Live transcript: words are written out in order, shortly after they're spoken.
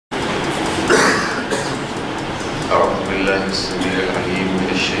بالله السميع العليم من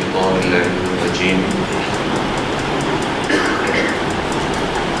الشيطان اللعين الرجيم.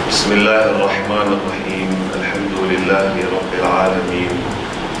 بسم الله الرحمن الرحيم. الحمد لله رب العالمين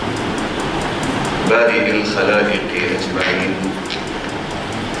بارئ الخلائق أجمعين،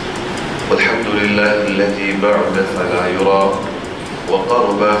 والحمد لله الذي بعد فلا يرى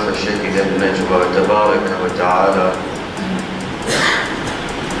وقرب فشهد النجوى تبارك وتعالى.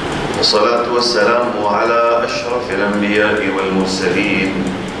 والصلاة والسلام على أشرف الأنبياء والمرسلين،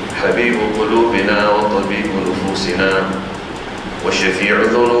 حبيب قلوبنا وطبيب نفوسنا وشفيع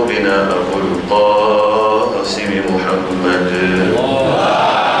ذنوبنا أبو القاسم محمد.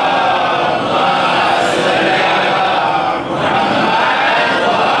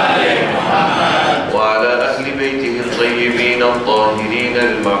 وعلى أهل بيته الطيبين الطاهرين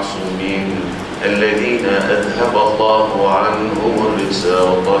المعصومين الذين أذهب الله عنهم الرجس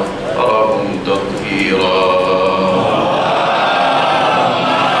وطهرهم تطهيرا.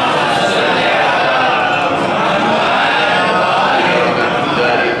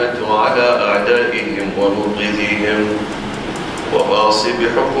 الدائمة على أعدائهم ومبغضيهم وغاصب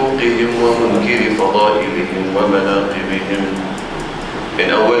حقوقهم ومنكر فضائلهم ومناقبهم من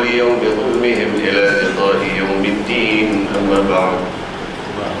أول يوم ظلمهم إلى لقاء يوم الدين. أما بعد،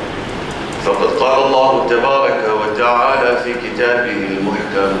 فقد قال الله تبارك وتعالى في كتابه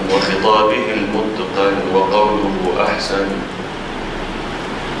المحكم وخطابه المتقن وقوله أحسن.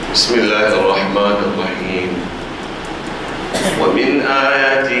 بسم الله الرحمن الرحيم. ومن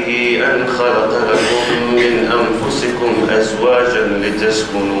آياته أن خلق لكم من أنفسكم أزواجا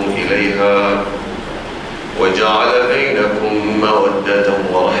لتسكنوا إليها وجعل بينكم مودة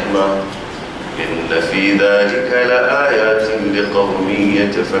ورحمة إن في ذلك لآيات لقوم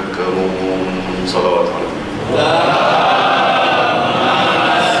يتفكرون. صلوات على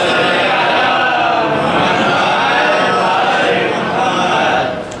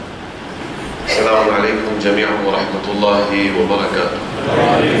السلام عليكم جميعا ورحمة الله وبركاته.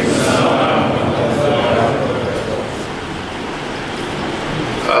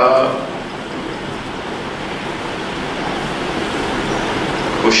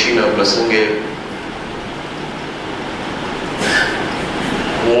 خوشینا پرسنگے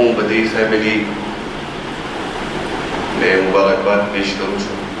ہوں بدی فیملی میں مبارکباد پیش کروں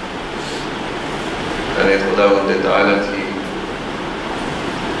چھو. میں خدا وند تعالیٰ تھی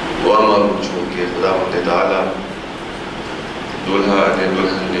دعا مانگوں چھو کہ خدا وند تعالیٰ دلہا نے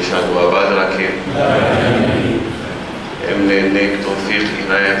دلہن نشان و آباد رکھے، امن نیک توفیق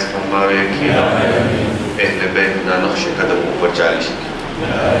عنایت فرماوے کی اہل بیت نا نقش قدموں پر چالی شکی.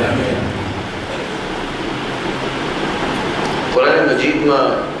 قرآن مجید میں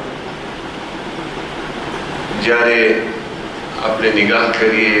جارے اپنے نگاہ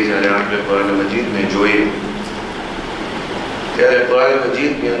کریے، جارے اپنے قرآن مجید میں جوئے، جارے قرآن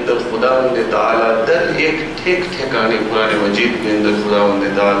مجید میں اندر خداوند تعالیٰ در ایک ٹھیک ٹھکانے قرآن مجید میں اندر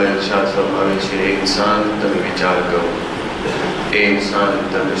خداوند تعالیٰ ارشاد فرماوے چھے اے انسان تمہیں وچار کرو، اے انسان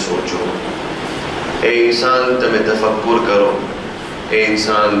تمہیں سوچو، اے انسان تمہیں تفکر کرو، اے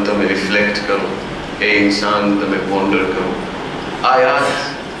انسان تمہیں ریفلیکٹ کرو، اے انسان تمہیں پونڈر کرو. آیات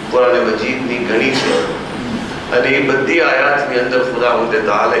قرآن مجید میں گھنی چھے، انہی بدی آیات میں اندر خداوند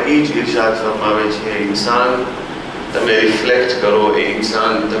تعالیٰ ایج ارشاد فرماوے چھے اے انسان تمہیں ریفلیکٹ کرو، اے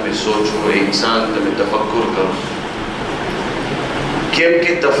انسان تمہیں سوچو، اے انسان تمہیں تفکر کرو.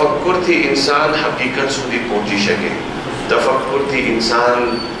 کیونکہ تفکر تھی انسان حقیقت سودی پہنچی شکے، تفکر تھی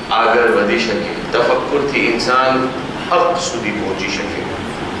انسان آگر ودی شکے، تفکر تھی انسان حق سودی پہنچی شکے.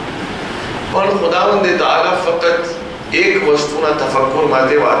 اور خداوند تعالیٰ فقط ایک وستونا تفکر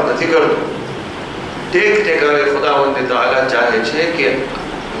ماتے بات نتی کر دو. ٹیک ٹیکارے خداوند تعالیٰ چاہے چھے کہ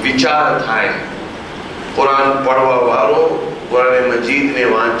وچار تھائے. قرآن پڑھوا وارو قرآن مجید نے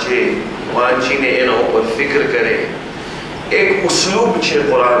وانچی نے انہوں پر فکر کرے. ایک اسلوب چھے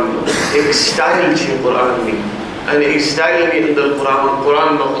قرآن میں، ایک سٹائل چھے قرآن میں، اور اس سٹائل میں اندر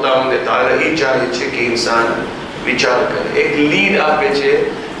قرآن میں خداوند تعالیٰ ہی چاہے چھے کہ انسان وچار کر. ایک لیڈ آپے چھے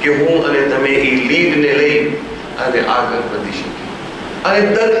کہ ہوں انہیں تمہیں ای لیڈ نے لئی انہیں آگر بدی شکی.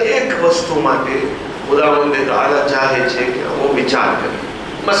 انہیں در ایک وستو ماتے خداوند تعالیٰ چاہے چھے کہ وہ وچار کرے.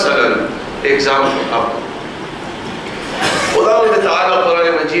 مثلا ایگزامپل آپ خداوند تعالیٰ قرآن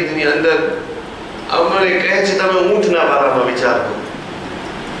مجید نے اندر ہمیں کہے چھے تمہیں اونٹنا بارا میں وچار کرو.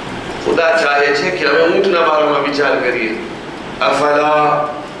 خدا چاہے چھے کہ ہمیں اونٹنا بارا میں وچار کریے. افلا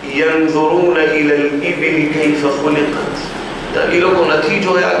ينظرون الى الابل كيف خلقت. تا یہ لوگوں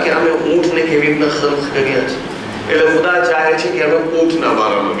نتیجہ ہے کہ ہمیں اونٹنے کے بھی اتنا خلق کریا چھے. اللہ خدا چاہے چھے کہ ہمیں اونٹنا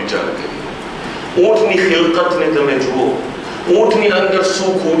بارا میں وچار کریے. اونٹنی خلقت نے تمہیں جو اونٹنی اندر سو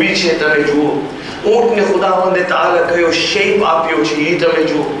خوبی چھے تمہیں جو اونٹ نے خداوند تعالی کہو شیپ આપ્યો છે ઈ તમે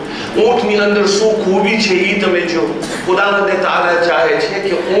જો ઊંટની અંદર શું ખૂબી છે ઈ તમે જો ખુદાવંદ તાઆલા ચાહે છે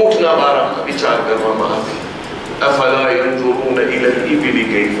કે ઊંટના બારામાં વિચાર કરવામાં આવે افلا ينظرون الى الابل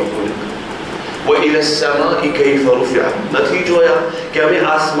كيف خلقت والى السماء كيف رفعت નથી જોયા કે અમે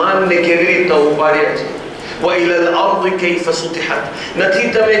આસમાનને કેવી રીતે ઉપાડ્યા છે والى الارض كيف سطحت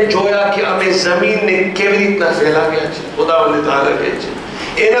નથી તમે જોયા કે અમે જમીનને કેવી રીતે ફેલાવ્યા છે ખુદાવંદ તાઆલા કહે છે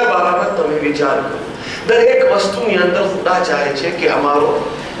એના બારામાં તમે વિચાર કરો દરેક વસ્તુની અંદર ખુદા ચાહે છે કે અમારો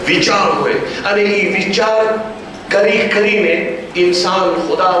વિચાર હોય અને એ વિચાર કરી કરીને इंसान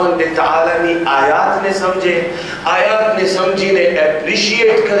खुदावंद ताआलानी आयात ने समझे आयात ने समझीने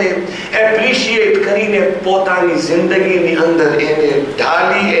एप्रिशिएट करे एप्रिशिएट करीने पोतानी जिंदगी ની અંદર એને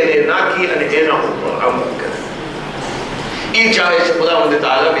ઢાલી એને નાખી અને એના ઉપર અમલ કરે ઈ ચાહે છે ખુદાવંદ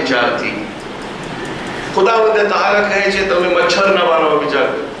તાઆલા વિચારથી ખુદાવંદ તાઆલા કહે છે તમે મચ્છરના બારામાં વિચાર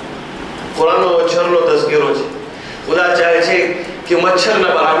કરો કુરાનનો મચ્છરનો તસ્કીરો છે ખુદા ચાહે છે કે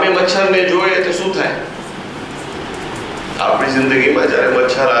મચ્છરના બારામાં મચ્છરને જોઈએ તો શું થાય આપણી જિંદગીમાં જ્યારે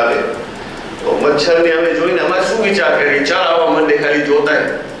મચ્છર આવે તો મચ્છરને અમે જોઈને અમારે શું વિચાર કરીએ ચાલ આવા મને ખાલી જોતા હે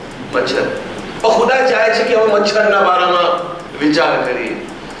મચ્છર પણ ખુદા ચાહે છે કે અમે મચ્છરના બારામાં વિચાર કરીએ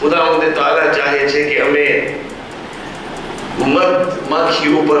ખુદાવંદ તાઆલા ચાહે છે કે અમે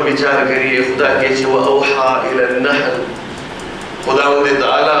મધમાખી ઉપર વિચાર કરીએ ખુદા કહે છે વઅૌહા ઇલા النحل ખુદાવંદ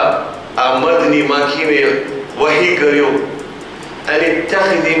તાઆલા આ મધની માખીને વહી કર્યો અને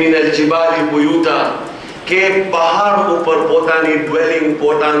તખદી મિન الجبال بيوتا કે પહાડ ઉપર પોતાની ડ્વેલિંગ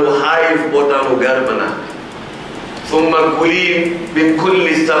પોતાનું હાઇવ પોતાનું ઘર બના ثم كلي من كل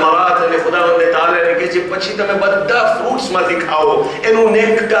الثمرات અને ખુદાવંદ તાઆલા ને કહે છે પછી તમે બધા ફ્રૂટ્સ માંથી ખાઓ એનું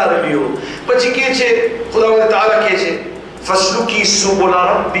નેક્ટાર લ્યો પછી કહે છે ખુદાવંદ તાઆલા કહે છે فاسلكي سبل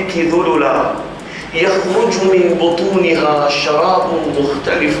ربك ذللا يخرج من بطونها شراب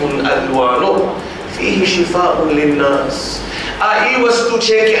مختلف الوانه فيه شفاء للناس ای વસ્તુ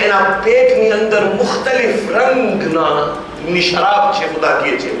છે કે એના પેટની અંદર મુખ્તલિફ રંગના શરાબ છે ખુદા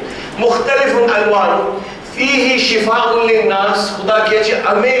કહે છે મુખ્તલિફ અલવાન فيه شفاء للناس ખુદા કહે છે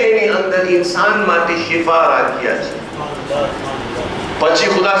અમે એની અંદર ઇન્સાન માટે શિફા રાખ્યા છે પછી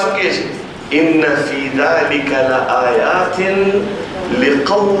ખુદા શું કહે છે ان في ذلك لآيات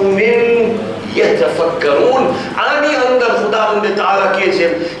لقوم يتفكرون આની અંદર ખુદાવંદ તાઆલા કહે છે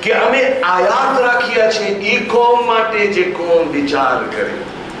કે અમે આયાત રાખ્યા છે ઈ કોમ માટે જે કોમ વિચાર કરે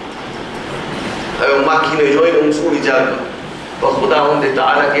હવે માખીને જોઈને હું શું વિચાર કરું તો ખુદાવંદ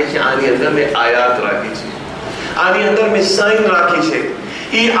તાઆલા કહે છે આની અંદર મેં આયાત રાખી છે આની અંદર મેં સાઇન રાખી છે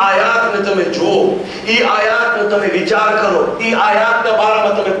ઈ આયાતને તમે જુઓ ઈ આયાતનો તમે વિચાર કરો ઈ આયાતના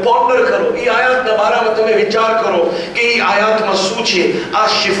બારામાં તમે પોન્ડર કરો ઈ આયાતના બારામાં તમે વિચાર કરો કે ઈ આયાતમાં શું છે આ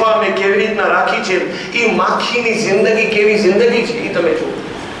શિફા મેં કેવી રીતના રાખી છે ઈ માખીની જિંદગી કેવી જિંદગી છે ઈ તમે જુઓ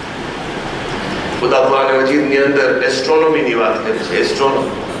ખુદા કુરાન મજીદની અંદર એસ્ટ્રોનોમીની વાત કરે છે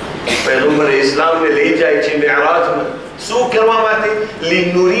એસ્ટ્રોનોમી પૈગંબરે ઇસ્લામને લઈ જાય છે મિઅરાજમાં શું કરવા માટે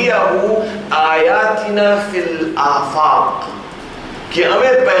લિનુરિયાહુ આયાતિના ફિલ આફાક کہ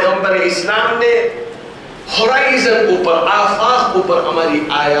ہمیں پیغمبر اسلام نے ہورائزن اوپر آفاق اوپر ہماری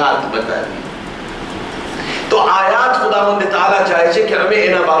آیات بتا دی تو آیات خداوند تعالیٰ چاہے چھے کہ ہمیں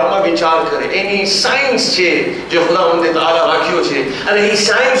اینا بارما وچار کرے اینی سائنس چھے جو خداوند تعالیٰ راکھیو چھے اور ای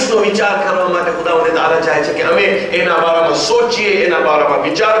سائنس نو وچار کروا ماتے خداوند تعالیٰ چاہے چھے کہ ہمیں اینا بارما سوچیے اینا بارما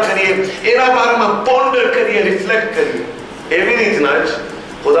وچار کریے اینا بارما پونڈر کریے ریفلیکٹ کریے ایوی ریتنا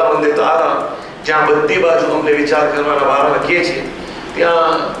خداوند تعالیٰ جہاں بدی بازو ہم نے وچار کروانا بارما کیے چھے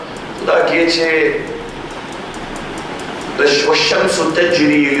ત્યાં ખુદા કહે છે والشمس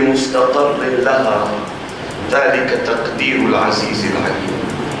تجري لمستقر لها ذلك تقدير العزيز العليم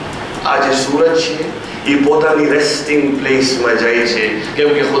آج سورج છે ઈ પોતાની રેસ્ટિંગ પ્લેસમાં જાય છે કેમ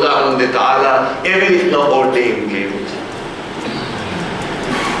કે ખુદાવંદ તાઆલા એવી રીતના ઓર્ડેન કર્યું છે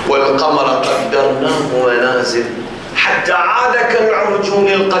والقمر قدرناه منازل حتى عاد كالعرجون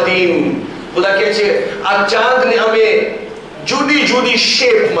القديم ખુદા કહે છે આ ચાંદને અમે جودی جودی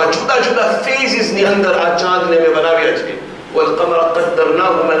شیپ میں جدا جدا فیزز نی اندر آچاند نے میں بناویا چھے والقمر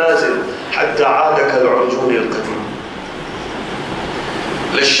قدرناه منازل حتى عاد كالعرجون القديم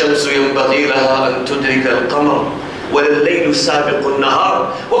للشمس ينبغي لها أن تدرك القمر وللليل سابق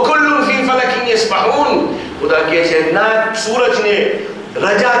النهار وكل في فلك يسبحون خدا کہے چھے نہ سورج نے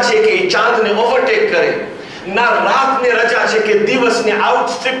رجا چھے کہ چاند نے اوورٹیک کرے نہ رات نے رجا چھے کہ دیوس نے آؤٹ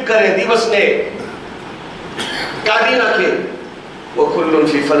سٹرپ کرے دیوس نے કાઢી નાખે وكل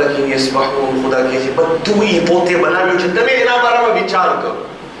في فلك يسبحون خدا કહે છે બધું ઈ પોતે બનાવ્યું છે તમે એના બારામાં વિચાર કરો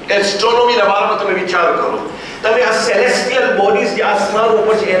એસ્ટ્રોનોમીના બારામાં તમે વિચાર કરો તમે આ સેલેસ્ટિયલ બોડીઝ જે આસમાન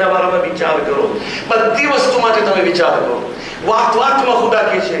ઉપર છે એના બારામાં વિચાર કરો બધી વસ્તુ માટે તમે વિચાર કરો وقت میں خدا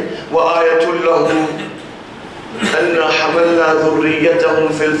کے چھے وآیت لہم انا حملنا ذریتہم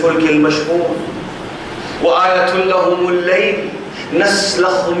فی الفلک المشحون وآیت لہم اللیل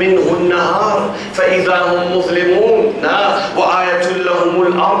نسلخ منہ النہار فإذا هم مظلمون وآیت لہم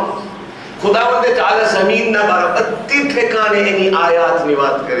الارض خداوند تعالی زمین نہ بارا بدی ٹھکانے انہی آیات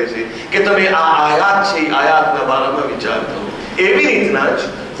نوات کرے چھے کہ تمہیں آیات چھے آیات نہ بارا میں وچار کرو اے بھی اتنا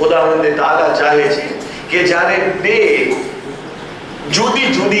خداوند تعالی چاہے چھے کہ جارے بے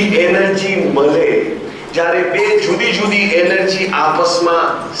جودی جودی انرجی ملے جارے بے جودی جودی انرجی آپس میں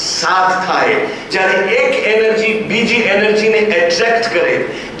ساتھ تھائے جارے ایک انرجی بیجی انرجی نے اٹریکٹ کرے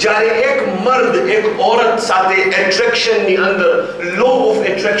جارے ایک مرد ایک عورت ساتھے اٹریکشن نی اندر لو آف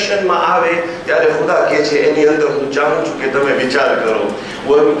اٹریکشن میں آوے جارے خدا کہے چھے انہی اندر ہوں چاہوں چکے تمہیں بچار کرو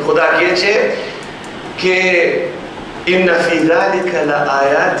وہ خدا کہے چھے کہ ان فی ذالک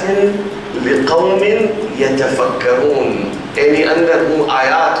لآیات لقوم یتفکرون اینی اندر ہوں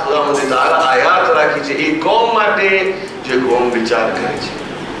آیات خدا مجھے تعالی آیات راکھی چھے ایک قوم ماتے جو قوم بچار کرے چھے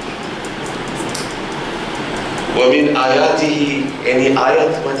ومن آیاتی ہی اینی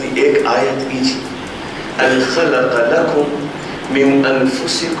آیت مجھے ایک آیت ایچی ان خلق لکم من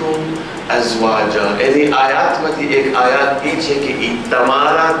انفسکم ازواجا اینی آیات مجھے ایک آیات ایچے کہ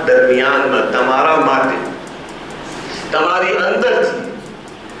تمہارا درمیان میں تمہارا ماتے تمہاری اندر تھی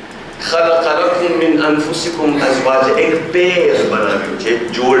خلق لکم من انفسکم ازواجا ایک پیر بنا لیو چھے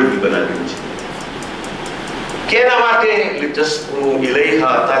ایک جوڑ بھی بنا لیو چھے کہنا ماتے لتسکنو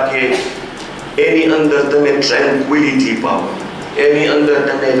الیہا تاکہ اینی اندر تمہیں ٹرینکویلیٹی پاؤ اینی اندر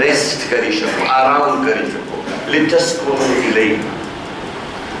تمہیں ریسٹ کری شکو آرام کری شکو لتسکنو الیہا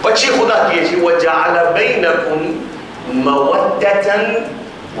پچھی خدا کیے چھے وَجَعَلَ بَيْنَكُمْ مَوَدَّةً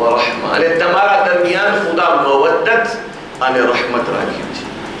وَرَحْمَةً تمہارا درمیان خدا مودت آنے رحمت راکھی چھے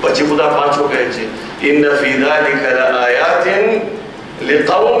پچھی خدا پانچوں کہے چھے ان فی ذالک لآیات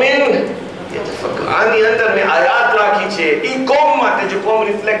لقوم یتفکر آنی اندر میں آیات راکھی چھے ای قوم ماتے جو قوم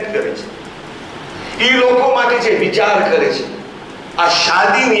ریفلیکٹ کرے چھے ای لوگوں ماتے چھے بچار کرے چھے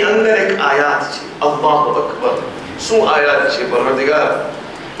شادی میں اندر ایک آیات چھے اللہ اکبر سو آیات چھے پروردگار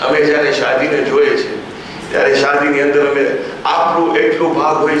ہمیں جارے شادی نے جوئے چھے جارے شادی نے اندر میں آپ لو ایک لو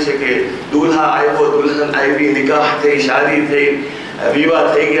بھاگ ہوئی چھے کہ دولہا آئے وہ دلہن آئی بھی نکاح تھے شادی تھے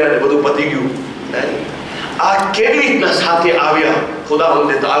ویواہ تھے گیا بدو پتی گیو نہیں آج کیلی اتنا ساتھے آویا خدا ہم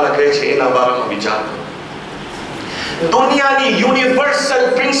نے تعالیٰ کہے چھے انہا بارا میں بچار کرو دنیا نی یونیورسل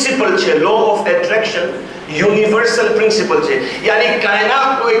پرنسپل چھے love of attraction universal principle چھے یعنی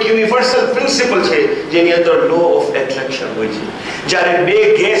کائنات کو ایک یونیورسل پرنسپل چھے جنہی اندر لو آف اٹریکشن ہوئی چھے جارے بے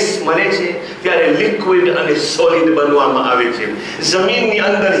گیس منے چھے جارے لیکوئڈ انے سولیڈ بنوا میں آوے چھے زمین نی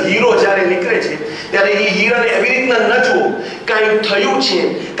اندر ہیرو جارے نکرے چھے جارے یہ ہیرا نے ابھی اتنا نچو کائیں تھیو چھے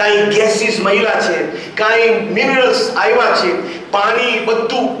کائیں گیسیز مہیلا چھے کائیں منرلز آئیوا چھے پانی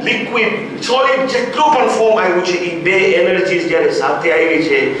بدو لیکوئڈ سولیڈ جتلو پن فورم آئی ہوئی چھے ای بے انرجیز جارے ساتھے آئی ہوئی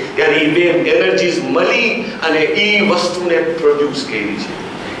چھے یعنی ای بے انرجیز ملی انے ای وستو نے پروڈیوس کے لی چھے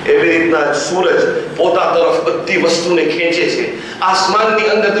ایوی اتنا سورج پوتا طرف اتنی وستو نے کھینچے چھے آسمان نی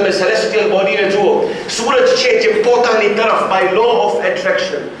اندر تمہیں سیلیسٹیل باڈی نے جو سورج چھے چھے پوتا نی طرف بائی لو آف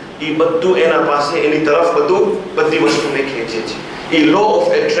اٹریکشن ای بدو اینا پاسے انہی طرف بدو بدی وستو نے کھینچے چھے ای لو آف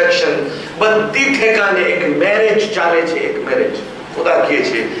اٹریکشن بدی ٹھیکانے ایک میرج چالے چھے ایک میرج خدا کیے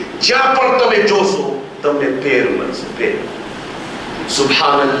چھے جا پر تمہیں جو سو تمہیں پیر من سے پیر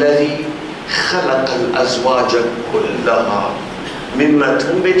سبحان اللذی خلق الازواج كلها مما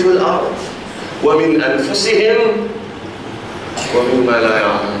تنبت الارض ومن انفسهم ومما لا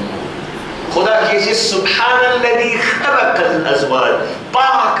يعلمون خدا کیسے سبحان الذی خلق الازواج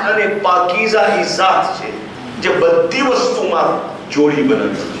پاک انے پاکیزہ ہی ذات چھے جب بدی وستو ماں جوڑی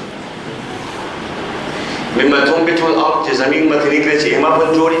بناتا چھے مما تنبت الارض جے زمین میں نکلے چھے اما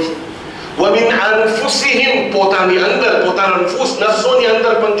پن جوڑی چھے ومن انفسهم پوتانی اندر پوتان انفس نفسونی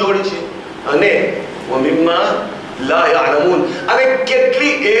اندر پن جوڑی چھے انے ومما لا يعلمون انے کتلی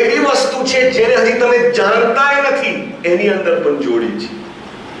ایوی وستو چھے جنہیں ہی تمہیں جانتا ہے نہ تھی اینی اندر پن جوڑی چھے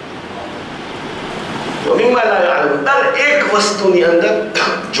ومما لا يعلمون در ایک وستو نی اندر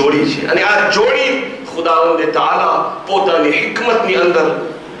جوڑی چھے یعنی آج جوڑی خداوند تعالی پوتانی حکمت نی اندر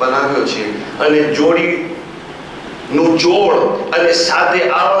بنا گئے چھے انے جوڑی نو جوڑ انے سادے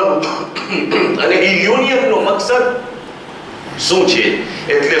آون انے یونین نو مقصد سوچے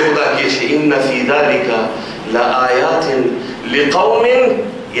اتلے خدا کیے چھے ان فی ذالک لآیات لقوم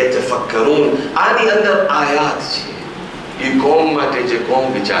یتفکرون آنی اندر آیات چھے یہ قوم ماتے چھے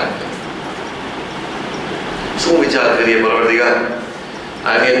قوم بچار کر سو بچار کریے پروردگار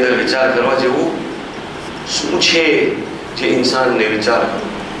آنی اندر بچار کروا چھے وہ سوچے چھے انسان نے بچار کرو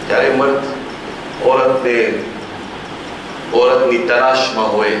چارے مرد عورت نے औरतनी તલાશમાં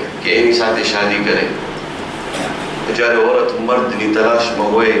હોય કે એની સાથે શાદી કરે, જ્યારે औरत મર્દની તલાશમાં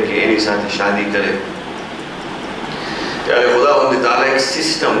હોય કે એની સાથે શાદી કરે, ત્યારે ખુદાવંદ તાલા એક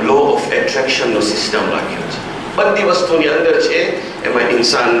સિસ્ટમ, લો ઓફ એટ્રેક્શનનો સિસ્ટમ રાખ્યો છે. બધી વસ્તુની અંદર છે, એમાં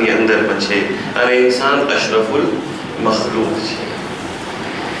ઇન્સાનની અંદર પણ છે, અને ઇન્સાન અશરફુલ મખલૂક છે.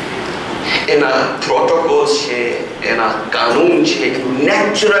 એના પ્રોટોકોલ્સ છે, એના કાનૂન છે,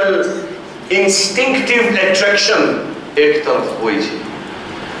 નેચરલ ઇન્સ્ટિંક્ટિવ એટ્રેક્શન એક તરફ હોય છે.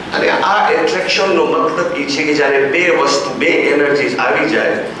 અને આ એટ્રેક્શનનો મતલબ એ છે કે જ્યારે બે વસ્તુ, બે એનર્જીઝ આવી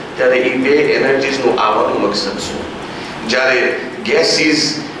જાય ત્યારે એ બે એનર્જીઝનું આવવાનું મકસદ શું? જ્યારે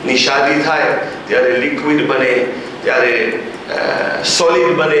ગેસીસની શાદી થાય ત્યારે લિક્વિડ બને, ત્યારે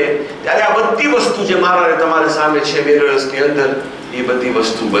સોલિડ બને, ત્યારે આ બધી વસ્તુ જે મારા તમારી સામે છે મિરર્સની અંદર, એ બધી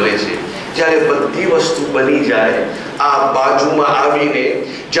વસ્તુ બને છે. જ્યારે બધી વસ્તુ બની જાય, આ બાજુમાં આવીને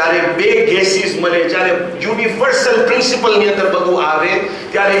જ્યારે બે ગેસીસ મળે, જ્યારે યુનિવર્સલ પ્રિન્સિપલની અંદર બધું આવે,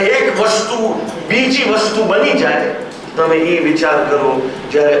 ત્યારે એક વસ્તુ બીજી વસ્તુ બની જાય. તમે એ વિચાર કરો,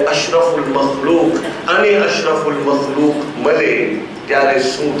 જ્યારે અશરફુલ મખલૂક અને અશરફુલ મખલૂક મળે ત્યારે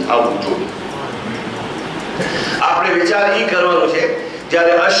શું થવું જોઈએ? આપણે વિચાર એ કરવાનો છે,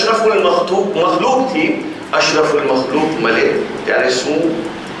 જ્યારે અશરફુલ મખલૂકથી અશરફુલ મખલૂક મળે ત્યારે શું?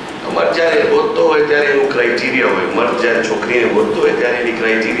 મર્દ જ્યારે ગોતતો હોય ત્યારે એનું ક્રાઇટેરિયા હોય. મર્દ જ્યારે છોકરીને ગોતતો હોય ત્યારે એની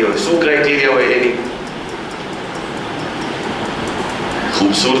ક્રાઇટેરિયા હોય. શું ક્રાઇટેરિયા હોય એની?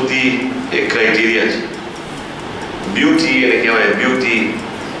 ખૂબસૂરતી એક ક્રાઇટેરિયા છે, બ્યુટી એને કહેવાય, બ્યુટી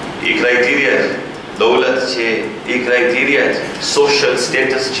એ ક્રાઇટેરિયા છે, દૌલત છે એ ક્રાઇટેરિયા છે, સોશિયલ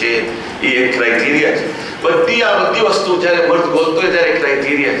સ્ટેટસ છે એ એક ક્રાઇટેરિયા છે. બધી વસ્તુ જ્યારે મર્દ ગોતતો હોય ત્યારે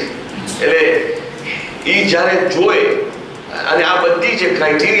ક્રાઇટેરિયા છે. એટલે એ જ્યારે જોઈ, અને આ બધી જે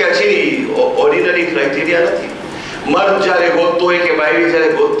ક્રાઇટેરિયા છે એ ઓર્ડિનરી ક્રાઇટેરિયા નથી. મર્દ જ્યારે ગોતતો હોય કે બાયડી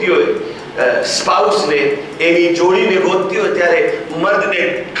જ્યારે ગોતતી હોય સ્પાઉસને, એની જોડીને ગોતતી હોય, ત્યારે મર્દને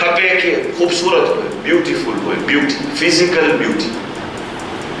ખપે કે ખૂબસૂરત હોય, બ્યુટીફુલ હોય, બ્યુટી, ફિઝિકલ બ્યુટી.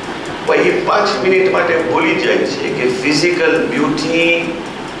 પણ એ 5 મિનિટ માટે ભૂલી જાય છે કે ફિઝિકલ બ્યુટી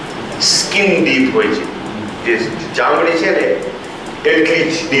સ્કિન ડીપ હોય છે. જે ચામડી છે ને એટલી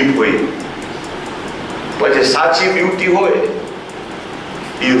જ ડીપ હોય. પણ જે સાચી બ્યુટી હોય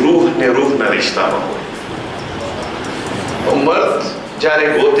એ રૂહ ને રૂહના રિશ્તામાં હોય. મર્દ જ્યારે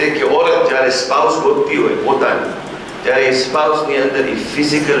ગોતે કે औरत જ્યારે સ્પાઉસ ગોતતી હોય પોતાની, ત્યારે એ સ્પાઉસની અંદર એ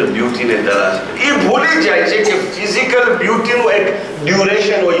ફિઝિકલ બ્યુટીને તલાશે. એ ભૂલી જાય છે કે ફિઝિકલ બ્યુટીનું એક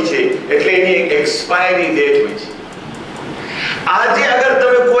ડ્યુરેશન હોય છે, એટલે એની એક એક્સપાયરી ડેટ હોય છે. આજે અગર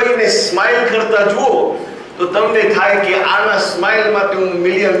તમે કોઈને સ્માઇલ કરતા જુઓ તો તમને થાય કે આના સ્માઇલ માટે હું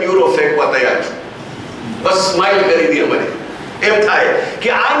 €1,000,000 ફેંકવા તૈયાર છું. બસ સ્માઇલ કરી દે મને. એમ થાય કે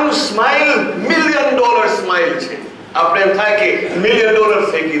આનું સ્માઇલ $1,000,000 સ્માઇલ છે. આપણે એમ થાય કે $1,000,000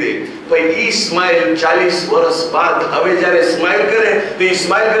 ફેંકી દે. ભાઈ એ સ્માઇલ 40 વર્ષ બાદ હવે જ્યારે સ્માઇલ કરે તો એ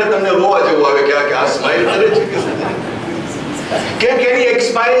સ્માઇલ કરે તમને રોવા જેવું આવે કે આ સ્માઇલ કરે છે કેમ કે એની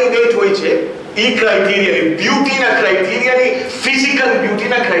એક્સપાયરી ડેટ હોય છે. એ ક્રાઇટેરિયાની, બ્યુટીના ક્રાઇટેરિયાની, ફિઝિકલ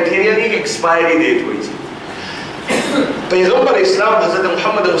બ્યુટીના ક્રાઇટેરિયાની એક્સપાયરી ડેટ હોય છે. पैगंबर इस्लाम हज़रत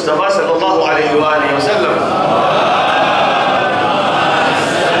मोहम्मद मुस्तफ़ा सल्लल्लाहु अलैहि वसल्लम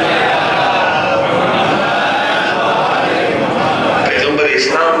पैगंबर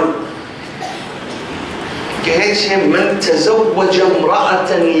इस्लाम कहे छे मन तज़व्वज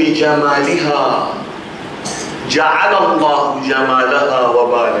इम्राअतन लिजमालिहा जअल अल्लाहु जमालहा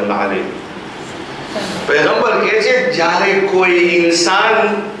वबालन अलैह. पैगंबर कहे छे જ્યારે કોઈ इंसान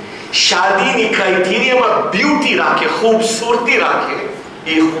શાદીની ક્રાઇટેરિયામાં બ્યુટી રાખે, ખૂબસૂરતી રાખે,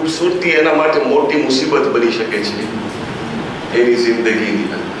 એ ખૂબસૂરતી એના માટે મોટી મુસીબત બની શકે છે એની જિંદગીની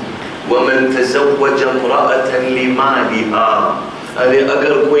અંદર. વમન તઝવ્વજ ઇમ્રાઅતન લિમાલિહા, અને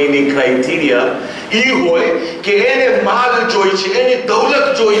અગર કોઈની ક્રાઇટેરિયા એ હોય કે એને માલ જોઈ છે, એની દૌલત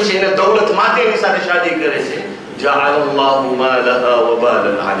જોઈ છે, એને દૌલત માટે એની સાથે શાદી કરે છે, જઅલ અલ્લાહુ માલહા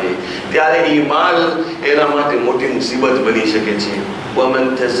વબાલન અલૈહ, ત્યારે એ માલ એના માટે મોટી મુસીબત બની શકે છે. ومن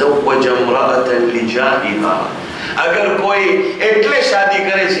تزوج امرأة لجاهها, અગર કોઈ એટલે શાદી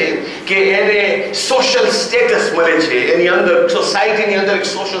કરે છે કે એને સોશિયલ સ્ટેટસ મળે છે, એની અંદર સોસાયટીની અંદર એક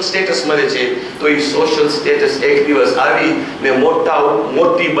સોશિયલ સ્ટેટસ મળે છે, તો એ સોશિયલ સ્ટેટસ એક દિવસ આવી ને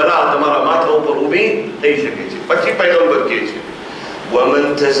મોટી બલા તમારા માથા ઉપર ઊભી થઈ શકે છે. પછી પૈગંબર કહે છે ومن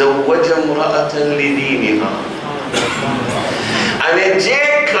تزوج امرأة لدينها, અને જે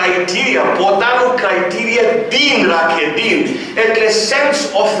ક્રાઇટેરિયા, પોતાનું ક્રાઇટેરિયા દીન રાખે, દીન એટલે સેન્સ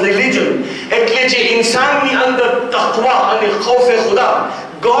ઓફ રિલિજન, એટલે જે ઇન્સાનની અંદર તકવા અને ખૌફે ખુદા,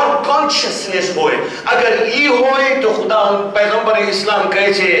 God consciousness હોય. અગર ઈ હોય તો ખુદા પૈગંબર ઇસ્લામ કહે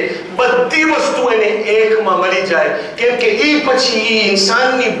છે બધી વસ્તુ એને એકમાં મળી જાય, કેમ કે ઈ પછી ઈ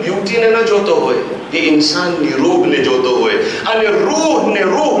ઇન્સાનની બ્યુટીને ન જોતો હોય, ઈ ઇન્સાનની રૂહને જોતો હોય, અને રૂહને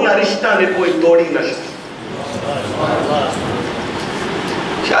રૂહના રિશ્તાને કોઈ તોડી ન શકે.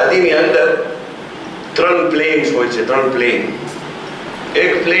 શાદીની અંદર 3 પ્લેન્સ હોય છે, 3 પ્લેન.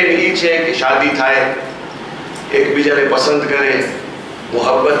 એક પ્લેન ઈ છે કે શાદી થાય, એકબીજાને પસંદ કરે,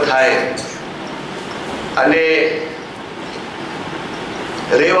 મોહબ્બત થાય અને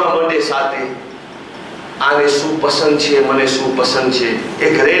રહેવા માંડે સાથે. આને શું પસંદ છે, મને શું પસંદ છે,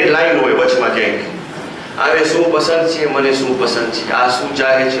 એક રેડ લાઈન હોય વચમાં ક્યાંક. આને શું પસંદ છે, મને શું પસંદ છે, આ શું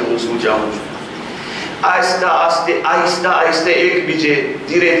ચાહે છે, હું શું ચાહું છું. આસ્તે આસ્તે એકબીજે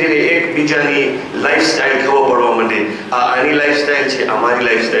ધીરે ધીરે એકબીજાની લાઈફસ્ટાઈલ ખબર પડવા માંડે. આની લાઈફસ્ટાઈલ છે, આ મારી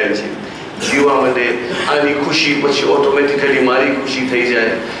લાઈફસ્ટાઈલ છે. જીવવા માંડે. આની ખુશી પછી ઓટોમેટિકલી મારી ખુશી થઈ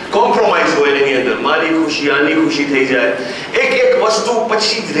જાય. કોમ્પ્રોમાઇઝ હોય એની અંદર, મારી ખુશી આની ખુશી થઈ જાય. એક વસ્તુ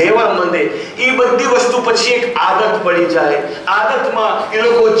પછી રહેવા માંડે. એ બધી વસ્તુ પછી એક આદત પડી જાય. આદતમાં એ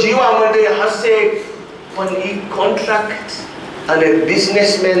લોકો જીવવા માંડે, હસે. પણ એ કોન્ટ્રાક્ટ અને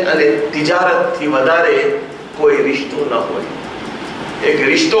બિઝનેસમેન અને તિજારતથી વધારે કોઈ રિશ્તો ન હોય. એક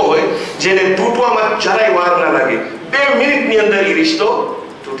રિશ્તો હોય જેને તૂટવામાં જરાય વાર ના લાગે. 2 મિનિટની અંદર એ રિશ્તો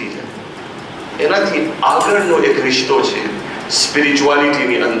તૂટી જાય. એનાથી આગળનો એક રિશ્તો છે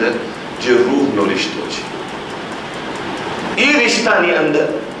સ્પિરિચ્યુઆલિટીની અંદર, જે રૂહનો રિશ્તો છે. એ રિશ્તાની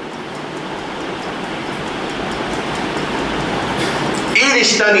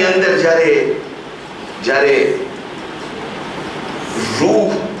અંદર જ્યારે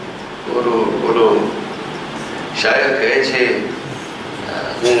રૂહ, બોલો શાયર કહે છે,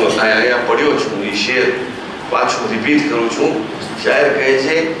 હું અહીંયા પડ્યો છું, એ શેર પાછું રિપીટ કરું છું. શાયર કહે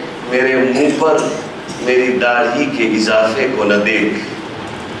છે, मेरे मुंह पर मेरी दाढ़ी के इजाफे को न देख.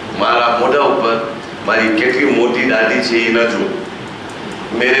 મારા મોઢા ઉપર મારી કેટલી મોટી દાઢી છે એ ન જો.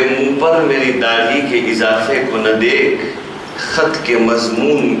 मेरे मुंह पर मेरी दाढ़ी के इजाफे को न देख, खत के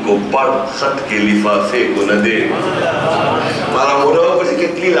मजमून को पढ़, खत के लिफाफे को न देख. મારા મોઢા ઉપર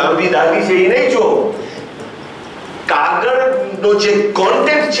કેટલી લાંબી દાઢી છે એ નહીં જો. કાગળનો જે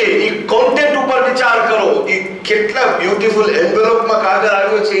કોન્ટેન્ટ છે એ કોન્ટેન્ટ ઉપર વિચાર કરો. એ કેટલા બ્યુટીફુલ એન્વેલોપમાં કાગળ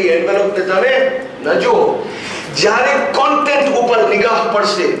આવ્યો છે, એ એન્વેલોપને તમે ન જો. જ્યારે કોન્ટેન્ટ ઉપર નિગાહ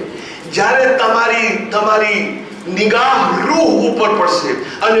પડશે, જ્યારે તમારી નિગાહ રૂહ ઉપર પડશે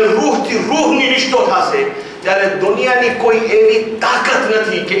અને રૂહથી રૂહની રિશ્તો થશે, ત્યારે દુનિયાની કોઈ એવી તાકાત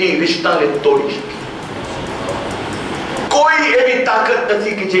નથી કે એ રિશ્તાને તોડી શકે. કોઈ એવી તાકાત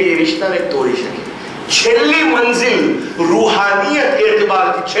નથી કે જે એ રિશ્તાને તોડી શકે. છેલ્લી મંજિલ રૂહાનિયત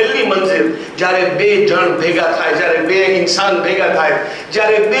એતબારથી છેલ્લી મંજિલ જ્યારે 2 જણ ભેગા થાય, જ્યારે 2 ઇન્સાન ભેગા થાય,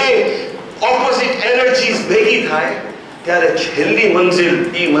 જ્યારે 2 ઓપોઝિટ એનર્જીઝ ભેગી થાય, ત્યારે છેલ્લી મંજિલ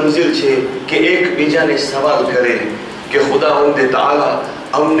એ મંજિલ છે કે એકબીજાને સવાલ કરે કે ખુદાવંદ તાઆલા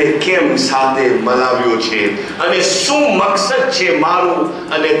અમને કેમ સાથે મલાવ્યો છે અને શું મકસદ છે મારું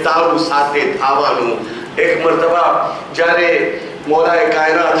અને તારું સાથે થવાનું. એક મરતબા જ્યારે مولاي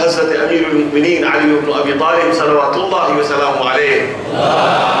كائنات حضرت امیر المؤمنین علی بن ابی طالب صلوات اللہ وسلم علیہ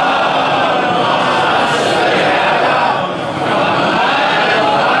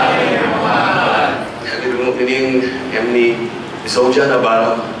امیر المؤمنین એમની સૌજાના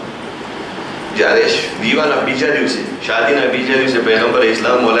બારામાં જ્યારે વિવાહના બીજા દિવસે, શાદીના બીજા દિવસે પૈગંબર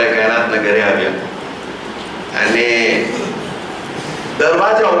ઇસ્લામ મોલાય કાયનાતના ઘરે આવ્યા અને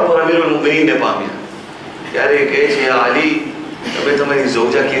દરવાજા ઉપર અમીરુલ મુમિનીનને પામ્યા. ત્યારે કહે છે, અલી તમે તમારી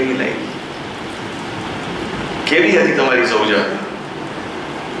ઝૌજા કેવી લાગી, કેવી હતી તમારી ઝૌજા?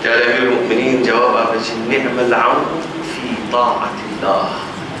 ત્યારે અમીરુલ મુમિનીન જવાબ આપે છે, નિዕમલ ઔન ફી તાઅતિલ્લાહ.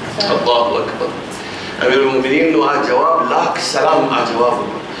 અલ્લાહુ અકબર. અમીરુલ મુમિનીનનો આ જવાબ લાખ સલામ. આ જવાબ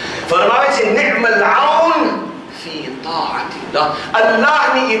ફરમાવે છે, નિዕમલ ઔન ફી તાઅતિલ્લાહ.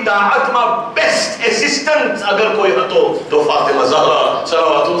 અલ્લાહની ઇતાઅતમાં બેસ્ટ એસિસ્ટન્ટ અગર કોઈ હતો તો ફાતિમા ઝહરા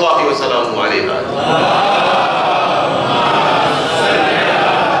સલાવતુલ્લાહ વસલામુ અલૈહા.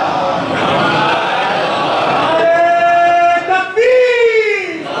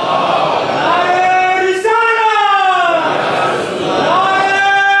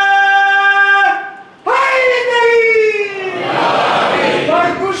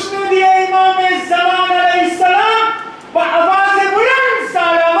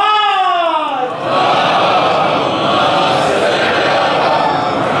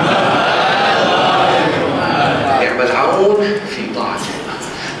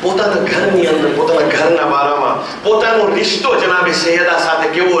 રિશ્તો જનાબે સૈયદા સાથે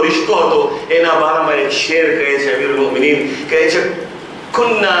કેવો રિશ્તો હતો એના બારામાં એક શેર કહે છે અમીરુલ મુમિનીન કહે છે,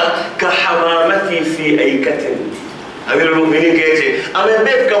 કુન્ના કહમામતી ફી અયકતિન امیر المؤمنین کہے چھے ہمیں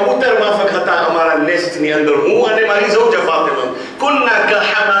بے کبوتر مافق ہتا ہمارا نیست نی اندر ہوں انے ماری زوجہ فاطمہ کننا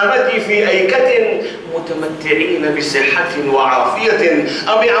کحمامتی فی ایکت متمتعین بصحت وعافیت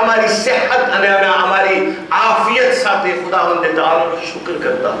ہمیں ہماری صحت ہماری عافیت ساتھے خدا مند تعالی شکر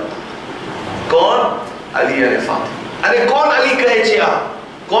کرتا کون علی علیہ فاطمہ ارے کون علی کہے چھے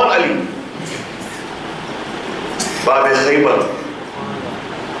آپ کون علی باب خیبر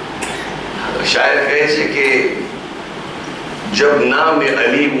شاعر کہے چھے کہ جب نام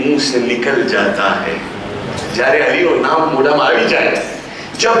علی منہ سے نکل جاتا ہے جارے علی وہ نام موڑا ماری جائے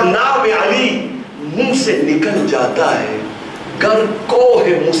جب نام علی منہ سے نکل جاتا ہے گر کوہ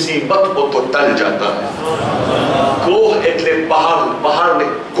مصیبت ہو تو ٹل جاتا ہے کوہ اتلے پہاڑ نے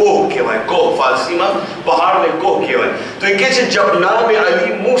کوہ کہوائے کوہ فارسی میں پہاڑ نے کوہ کہوائے تو یہ کہتے جب نام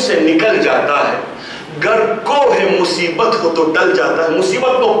علی منہ سے نکل جاتا ہے گر کوہ مصیبت ہو تو ٹل جاتا ہے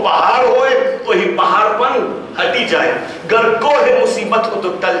مصیبت تو پہاڑ ہوئے تو ہی پہاڑ پن ہٹی جائے گر کوہ مصیبت ہو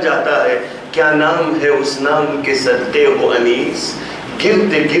تو ٹل جاتا ہے کیا نام ہے اس نام کے صدقے ہو انیس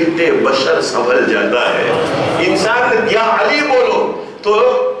گرتے گرتے بشر سنبھل جاتا ہے انسان یا علی بولو تو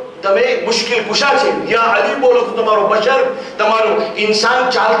تمہیں مشکل کشا چھے یا علی بولو تو تمہارو بشر تمہارو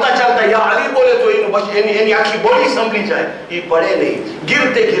انسان چالتا چالتا یا علی بولے تو انہی آنکھی بولی سنبھلی جائے یہ پڑھے نہیں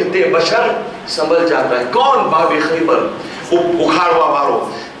گرتے گرتے بشر سنبھل جاتا ہے کون باب خیبر اکھاڑوا بارو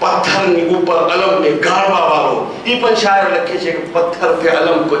پتھر نی اوپر علم نے گاڑوا بارو یہ پن شاعر لکھے چھے کہ پتھر پہ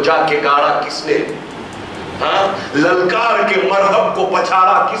علم کو جا کے گاڑا کس نے للکار کے مرحب کو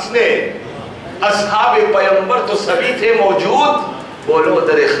پچھاڑا کس نے اصحاب پیمبر تو سبھی تھے موجود بولو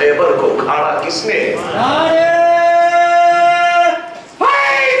در خیبر کو اکھاڑا کس نے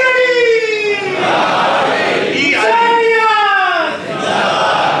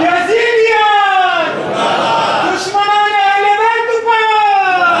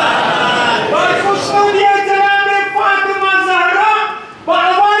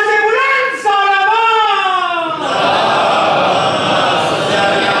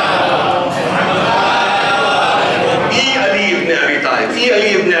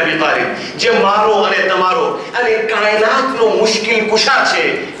مشکل کشا چھے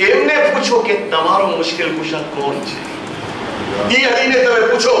ہم نے پوچھو کہ تمہارو مشکل کشا کون چھے یہ علی نے تمہیں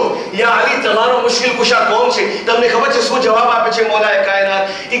پوچھو یا علی تمہارو مشکل کشا کون چھے تم نے خبر چھے سو جواب آپ چھے مولا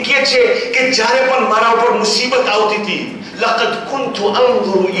کائنات یہ کیا چھے کہ جارے پر مارا اوپر مصیبت آوتی تھی لقد كنت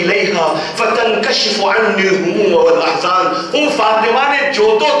انظر الیہا فتنکشف عنی الہموم والاحزان فاطمہ نے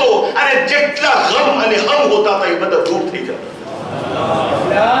جو تو انہیں جتلا غم انہیں ہم ہوتا تھا یہ بدر دور تھی جاتا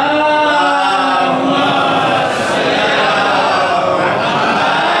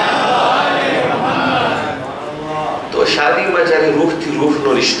شادی میں جارے روح تھی روح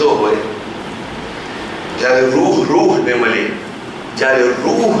نو رشتو ہوئے جارے روح نے ملے جارے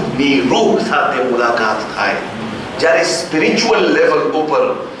روح نی روح ساتھے ملاقات تھائے جارے اسپریچول لیول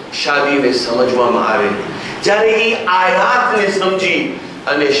اوپر شادی نے سمجھوا میں آوے جارے ہی آیات نے سمجھی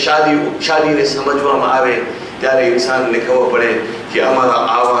انہیں شادی نے سمجھوا میں آوے جارے انسان نے کہو پڑے کہ ہمارا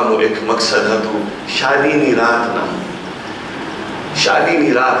آوانو ایک مقصد ہے تو شادی نی رات نا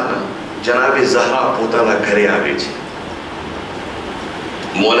جناب زہرا پوتا نا گھرے آوے چھے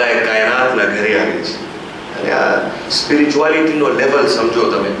مولا کائنات نہ گھرے آگے چھے اسپریچوالیٹی نو لیول سمجھو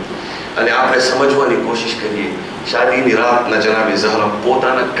تمہیں انہیں آپ نے سمجھوانی کوشش کریے شادی نی رات نہ جناب زہرا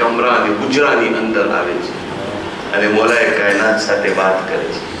پوتا نہ کمرہ نی حجرہ نی اندر آوے چھے انہیں مولا کائنات ساتھے بات کرے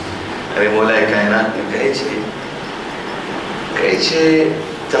چھے انہیں مولا کائنات نے کہے چھے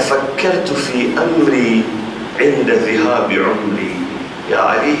تفکرت فی امری عند ذہاب عمری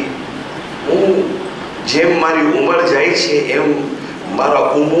یا علی جیم ماری عمر جائی چھے ایم مارا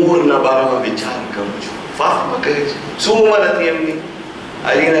امور نہ بارا میں بچار کرو چھو فاطمہ کہے چھے سو عمر آتی امنی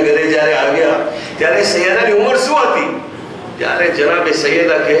علی نہ گرے جارے آگیا جارے سیدہ نی عمر سو آتی جارے جناب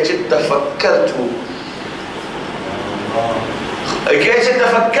سیدہ کہے چھے تفکرتو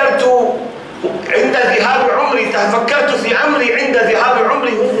عند ذهاب عمری تفکرتو فی عمری عند ذهاب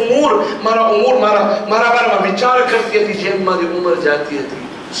عمری امور مارا بارا میں بچار کرتی تھی جب ماری عمر جاتی تھی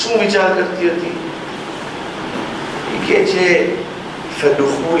سو بچار کرتی تھی یہ کہے چھے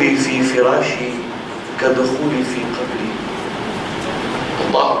فدخولی فی فراشی کدخولی فی قبری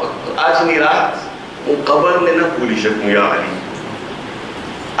اللہ اکبر آج نی رات وہ قبر نے نہ بھولی شکوں یا علی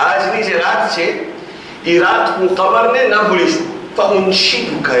آج نی جے رات چھے یہ رات وہ قبر نے نہ بھولی شکوں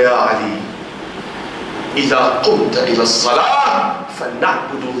فانشدک یا علی اذا قمت الى الصلاة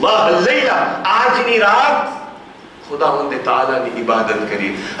فنعبد اللہ اللیلہ آج نی رات خدا ہم تعالیٰ نے عبادت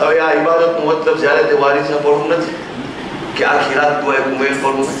کری اب یا عبادت کو مطلب زیارت وارث نہ پڑھوں نہ تھی کہ آخرات دعائے کمیل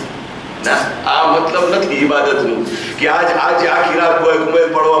پڑھوں نا مطلب نہ تھی عبادت نو کہ آج آخرات دعائے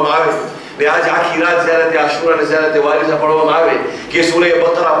کمیل پڑھوا مارے آج آخی رات زیارت عاشورہ نے زیارت والدہ پڑھوا آوے کہ سورہ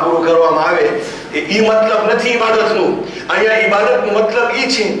بقرہ پورو کروا آوے یہ مطلب نتھی عبادت نو آیا عبادت نو مطلب یہ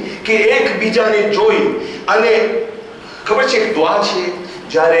چھے کہ ایک بیجا نے جوئی انے خبر چھے ایک دعا چھے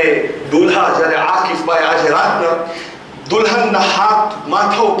جارے دولہا جارے عاقف پائے آج رات نا دلہن نہ ہاتھ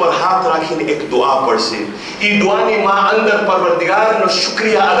ماتھا اوپر ہاتھ راکھین ایک دعا پڑھ سے ای دعا نے ماں اندر پروردگار نو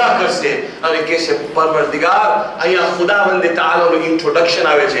شکریہ ادا کر سے اور کیسے پروردگار آیا خدا بند تعالیٰ نو انٹروڈکشن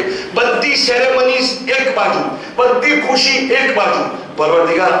آوے چھے بدی سیریمنیز ایک باجو بدی خوشی ایک باجو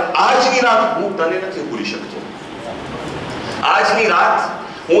پروردگار آج کی رات ہوں تنے نہ تھے بولی شکتوں آج کی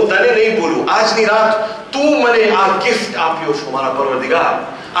رات ہوں تنے نہیں بولوں آج کی رات تو منے آ گفٹ آپیو شمارا پروردگار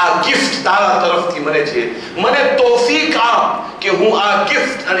آ گفٹ تارا طرف تھی منے چھے منے توفیق آپ کہ ہوں آ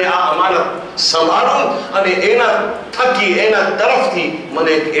گفٹ انے آ امانت سنبھالوں انے اینا تھکی اینا طرف تھی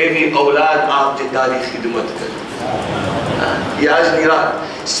منے ایک ایوی اولاد آپ جداری خدمت کر یہ آج میرا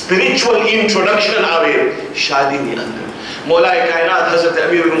اسپریچول انٹروڈکشن آوے شادی میں اندر مولا کائنات حضرت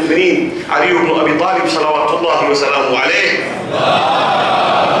امیر المؤمنین علی بن ابی طالب صلوات اللہ وسلم علیہ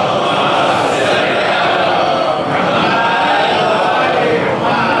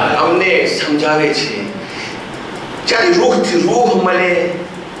سمجھاوے چھے چاہے روح تھی روح ملے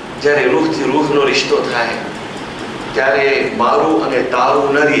جارے روح تھی روح نو رشتو تھائے جارے مارو انے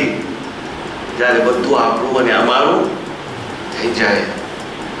تارو نری جارے بدو آپرو انے امارو تھی جائے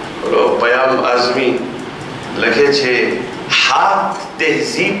اور پیام آزمی لکھے چھے ہاتھ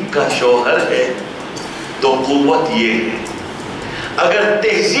تہذیب کا شوہر ہے تو قوت یہ ہے اگر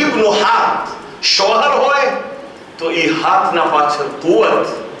تہذیب نو ہاتھ شوہر ہوئے تو یہ ہاتھ نہ پاچھر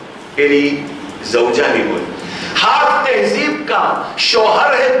قوت یعنی زوجہ نہیں ہوئی ہاتھ تہذیب کا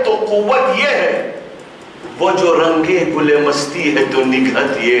شوہر ہے تو قوت یہ ہے وہ جو رنگے گل مستی ہے تو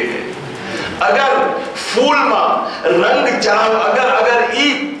نگہت یہ ہے اگر پھول ماں رنگ چڑھاو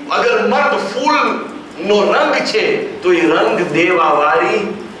اگر مرد پھول نو رنگ چھے تو یہ رنگ دیوا واری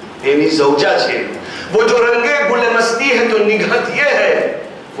یعنی زوجہ چھے وہ جو رنگے گل مستی ہے تو نگہت یہ ہے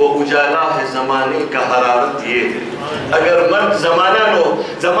وہ اجالا ہے زمانے کا حرارت یہ ہے اگر مرد زمانہ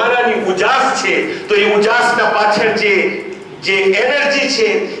نہیں اجاس چھے تو یہ اجاس نہ پاچھر جے انرجی چھے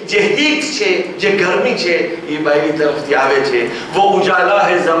جے ہیٹ چھے جے گرمی چھے یہ بائی طرف تھی آوے چھے وہ اجالا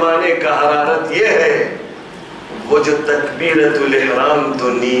ہے زمانے کا حرارت یہ ہے وہ جو تکبیرت الاحرام تو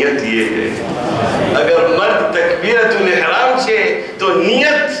نیت یہ ہے اگر مرد تکبیرت الاحرام چھے تو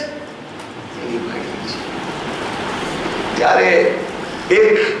نیت یہ بائی چھے پیارے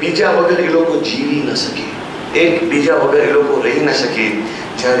ایک بیجا وگر ایلو کو جیوی نہ سکے ایک بیجا وگر ایلو کو رہی نہ سکے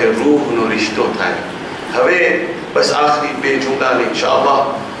جارے روح نو رشتو تھائے ہوئے بس آخری بے جملہ نے انشاءاللہ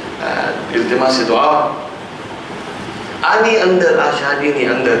التماس دعا آنی اندر آشانی نی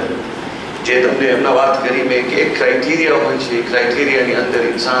اندر جے تم نے اپنا بات کری میں کہ ایک کرائیٹیریا ہوئی چھے کرائیٹیریا نی اندر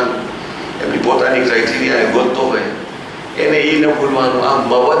انسان اپنی بوتانی کرائیٹیریا ہے گلتو ہوئے یعنی یہ نہ بھولوانو آم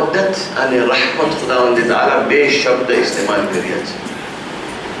مودت آنے رحمت خدا وند تعالیٰ بے شبد استعمال کریا چھے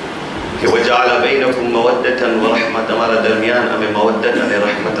کہ وَجَعَلَ بَيْنَكُمْ مَوَدَّةً وَرَحْمَةً ہمارا درمیان ہمیں مودت ہمیں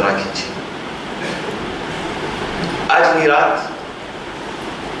رحمت راکھی چھے آج نی رات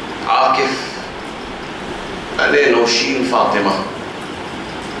عاقف علی نوشین فاطمہ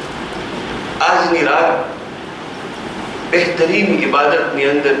آج نی رات بہترین عبادت نی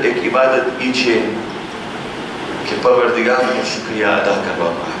اندر ایک عبادت ای چھے کہ پروردگار کو شکریہ ادا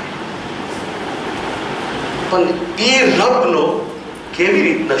کروا پائے پن ای رب نو کیوی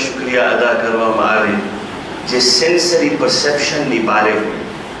اتنا شکریہ ادا کروا مارے جے سینسری پرسیپشن نہیں پارے ہوئے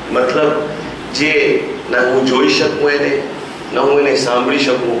مطلب جے نہ ہوں جوئی شکوں انہیں نہ ہوں انہیں سامبری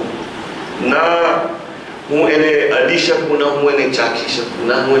شکوں نہ ہوں انہیں اڈی شکوں نہ ہوں انہیں چاکی شکوں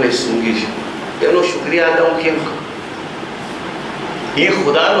نہ ہوں انہیں سونگی شکوں یہ نو شکریہ ادا ہوں کیم کروں یہ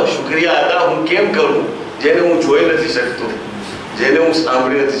خدا نو شکریہ ادا ہوں کیم کروں جینے ہوں جوئی نہ تھی سکتو جینے ہوں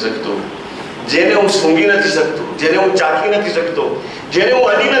سامبری نہ تھی سکتو جینے ہوں سونگی نہ تھی سکتو جینے ہوں چاکی نہ تھی سکتو جینے ہوں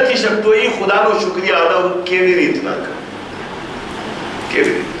علی نہ تھی سکتو یہ خدا نو شکریہ ادا ہوں کیوی ریتنا کر کیوی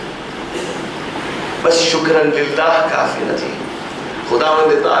ریتنا بس شکرن للہ کافی نہ تھی خدا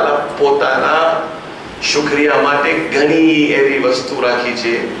وند تعالیٰ پوتانا شکریہ ماتے گھنی ایوی وستو راکھی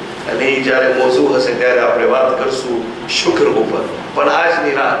چھے نہیں جارے موضوع ہسے تیارے اپنے بات کرسو شکر اوپر پر آج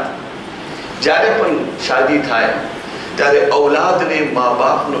نہیں رات جارے پن شادی تھائے تیارے اولاد نے ماں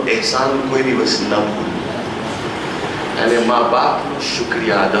باپ نو احسان کوئی بھی بس نہ بھول یعنی ماں باپ نو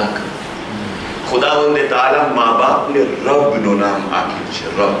شکریہ ادا کر خدا وند تعالیٰ ماں باپ نے رب نو نام آکھیں چھے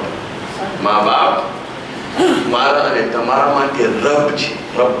رب ماں باپ مارا نے تمہارا ماں کے رب چھے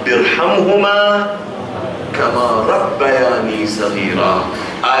رب ارحمہما کما ربیانی صغیرہ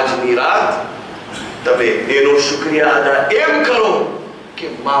آج نی رات تبے اینو شکریہ ادا ایم کرو کہ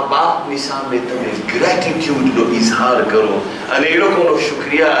ماں باپ ની સામે તમે ગ્રેટિટ્યુડ નો ઇઝહાર કરો અને એ લોકોનો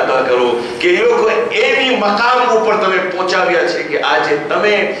શુક્રિયા અદા કરો કે એ લોકો એવી મકામ ઉપર તમે પહોંચાવ્યા છે કે આજે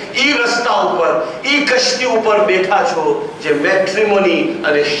તમે ઈ રસ્તા ઉપર ઈ કશ્તી ઉપર બેઠા છો જે મેટ્રિમોની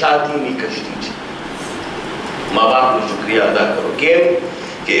અને શાદીની કશ્તી છે. મા બાપનો શુક્રિયા અદા કરો. કેમ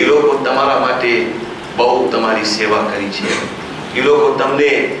કે એ લોકો તમારા માટે બહુ તમારી સેવા કરી છે. એ લોકો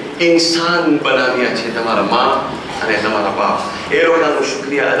તમને ઇન્સાન બનાવ્યા છે, તમારા મા અને તમારા બાપ. એ લોકોનો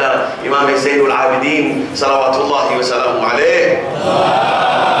શુક્રિયા અદા ઇમામ ઝૈનુલ આબિદીન સલાવતુલ્લાહી વસલામુ અલૈહ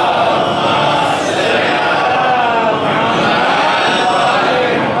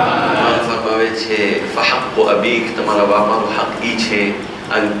ફરમાવે છે ફહક્ક અબીક, તમારા બાપાનો હક ઈ છે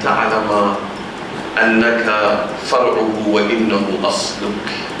અન તઅલમ અન્નક ફરઉહુ વ ઇન્નહુ અસ્લુક,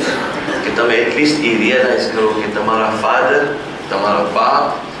 કે તમે એટલીસ્ટ એ રિયલાઇઝ કરો કે તમારા ફાધર, તમારા બાપ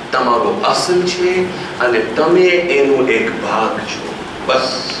તમારો અસલ છે અને તમે એનો એક ભાગ છો. બસ.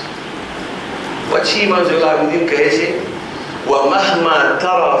 પછી ઇમામ ઝૈનુલ આબિદીન કહે છે وَمَهْمَا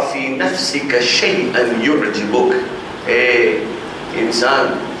تَرَى فِي نَفْسِكَ شَيْئًا يُعْجِبُكَ. એ ઇન્સાન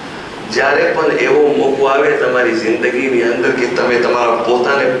જ્યારે પણ એવો મોકો આવે તમારી જિંદગીની અંદર કે તમે તમારા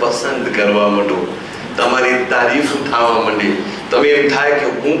પોતાને પસંદ કરવા માંડો, તમારી તારીફ થવા માંડે, તમે એમ થાય કે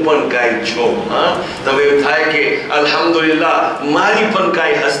હું પણ કાંઈ છું, તમે એમ થાય કે અલ્હમ્દુલિલ્લાહ મારી પણ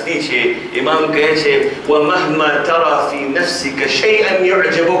કાંઈ હસ્તી છે. ઇમામ કહે છે وَمَهْمَا تَرَى فِي نَفْسِكَ شَيْئًا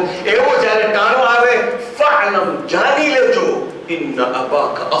يُعْجِبُكَ. એવો જ્યારે ટાણો આવે فَعْلَمْ, જાણી લેજો إِنَّ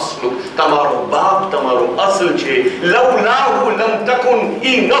أَبَاكَ أَصْلُكَ, તમારો બાપ તમારો અસલ છે. لَوْلَاهُ لَمْ تَكُنْ,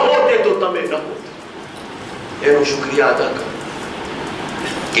 ઈ ન હોતે તો તમે ન હોત. એનો શુક્રિયા અદા કરો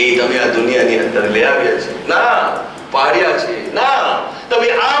કે તમે આ દુનિયાની અંદર લઈ આવ્યા છે, ના પાડ્યા છે, ના તમે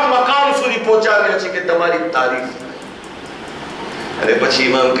આ મકામ સુધી પહોંચાડ્યા છે કે તમારી તારીફ. અને પછી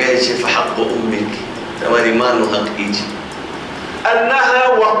ઇમામ કહે છે فحق أمك, તમારી માનો હક ઈ છે أنها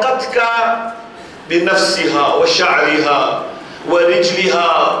وقتك بنفسها وشعرها ورجلها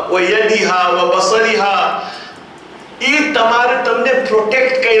ويدها وبصرها. ઈ તમારે તમને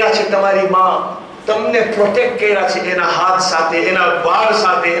પ્રોટેક્ટ કર્યા છે, તમારી માં તમને પ્રોટેક્ટ કર્યા છે એના હાથ સાથે, એના વાળ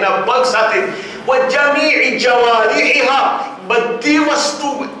સાથે, એના પગ સાથે. وجميع جوارحها, બધી વસ્તુ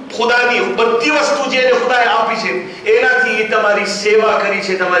ખુદાની, બધી વસ્તુ જે ખુદાએ આપી છે એનાથી તમારી સેવા કરી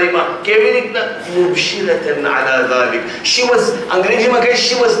છે તમારી માં. કેવી રીતના? મુબશિરતન અલા ذلك. she was, અંગ્રેજીમાં કહે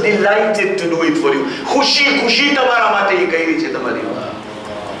she was delighted to do it for you. ખુશી ખુશી તમારા માટે એ કરી છે તમારી માં.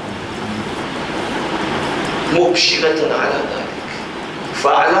 મુબશિરતન અલા ذلك.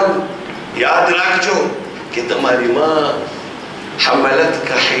 فاعلم, याद રાખજો કે તમારી માં حملتك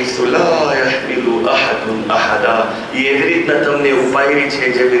حيث لا يحمل أحد أحدا. એ એવી રીતના તમને ઉપાડી છે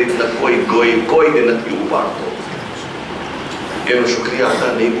જેવી રીતના કોઈને નથી ઉપાડતો. એનો શુક્રિયા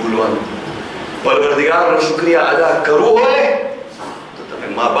અદા નહીં ભૂલવાનું. પરવરદિગારનો શુક્રિયા અદા કરવો હોય તો તમે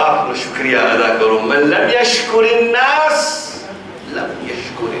મા બાપનો શુક્રિયા અદા કરો. મન લમ يشكر الناس لم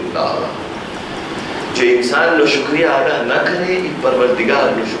يشكر الله. جو इंसानનો શુક્રિયા અદા ન કરે એ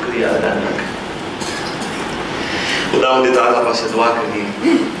પરવરદિગારનો શુક્રિયા અદા ન કરે. خداوند تعالی پاسے دعا کریے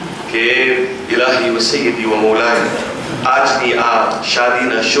کہ الہی و سیدی و مولائی آجنی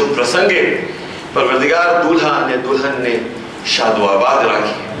شادینا شب پرسنگے پروردگار دولہا نے دلہن نے شاد و آباد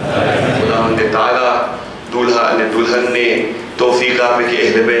رکھی. خداوند تعالی دولہا نے دلہن نے توفیق آپے کہ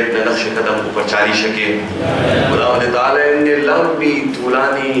اہل بیت نے نقش قدم اوپر چالی شکے. خداوند تعالی نے لمبی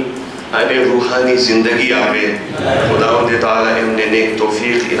طولانی અને રૂહાની જિંદગી આપે. ખુદાવંદ તાઆલા એમને નેક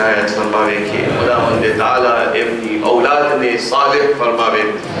તૌફીક ઇનાયત ફરમાવે કે ખુદાવંદ તાઆલા એમની ઔલાદને સાલિહ ફરમાવે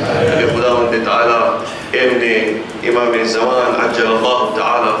અને ખુદાવંદ તાઆલા એમને ઇમામ ઝમાન અજલલ્લાહુ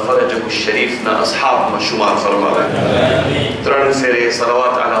તાઆલા ફરજહુ શરીફના અસ્હાબમાં શુમાર ફરમાવે. ત્રણ ફેરે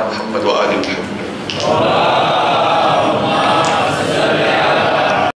સલાવત અલા મુહમ્મદ વ આલિ મુહમ્મદ.